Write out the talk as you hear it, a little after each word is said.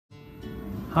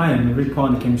Hi, I'm Rick,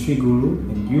 the Chemistry Guru,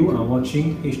 and you are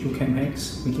watching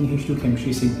H2ChemHacks, making H2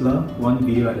 chemistry simpler, one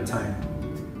video at a time.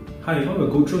 Hi, what we'll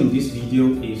go through in this video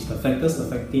is the factors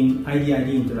affecting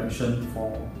ID-ID interaction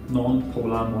for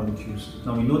non-polar molecules.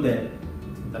 Now we know that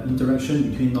the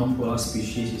interaction between non-polar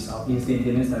species is our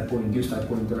instantaneous dipole, induced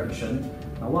dipole interaction.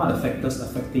 Now what are the factors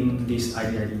affecting this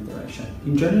ID-ID interaction?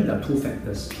 In general, there are two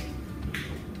factors.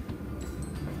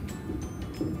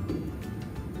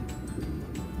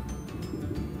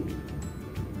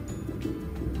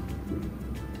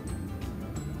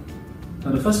 Now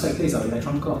the first factor is our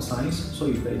electron cloud size. So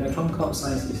if the electron cloud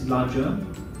size is larger,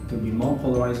 it will be more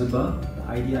polarizable, the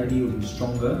ID-ID will be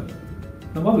stronger.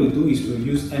 Now what we'll do is we'll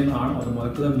use MR, or the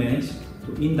molecular mass,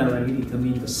 to indirectly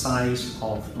determine the size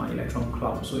of my electron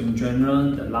cloud. So in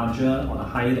general, the larger or the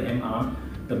higher the MR,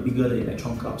 the bigger the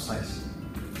electron cloud size.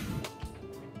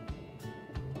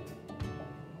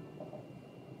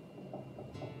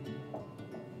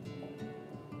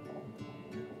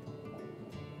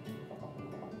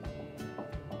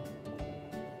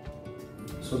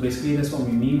 So basically that's what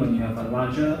we mean when you have a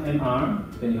larger MR,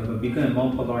 then you have a bigger and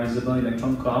more polarizable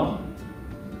electron cloud.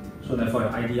 So therefore your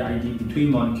ID-ID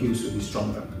between molecules will be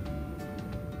stronger.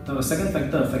 Now the second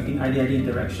factor affecting ID-ID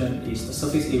interaction is the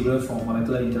surface area for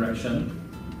molecular interaction.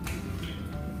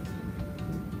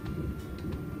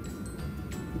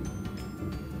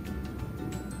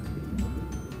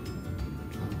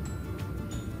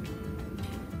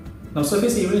 Now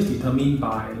surface area is determined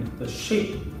by the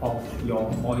shape of your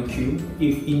molecule.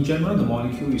 If in general the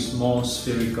molecule is more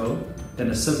spherical, then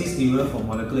the surface area for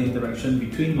molecular interaction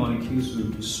between molecules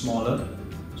will be smaller,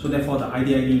 so therefore the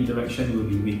ID-ID interaction will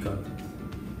be weaker.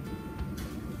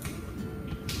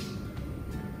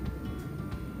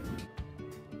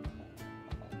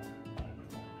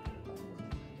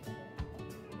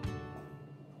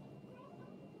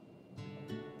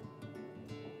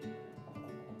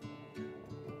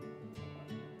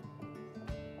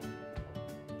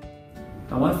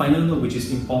 Now one final note which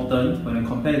is important when I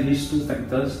compare these two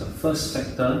factors, the first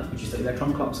factor, which is the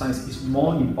electron cloud size, is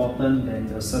more important than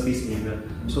the surface area.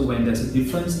 So when there's a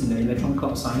difference in the electron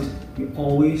cloud size, we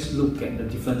always look at the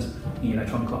difference in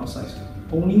electron cloud size.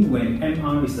 Only when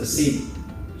MR is the same,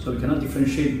 so we cannot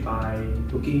differentiate by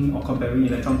looking or comparing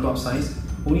electron cloud size,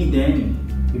 only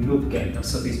then we look at the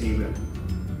surface area.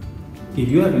 If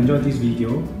you have enjoyed this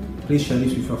video, please share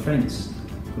this with your friends.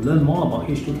 To learn more about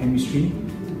H2 chemistry,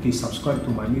 please subscribe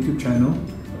to my YouTube channel,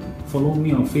 follow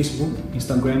me on Facebook,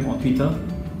 Instagram or Twitter.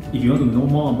 If you want to know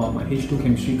more about my H2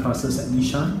 chemistry classes at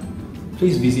Nishan,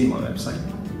 please visit my website.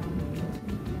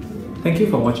 Thank you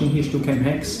for watching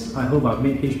H2ChemHacks. I hope I've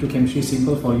made H2 chemistry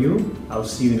simple for you. I'll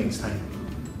see you next time.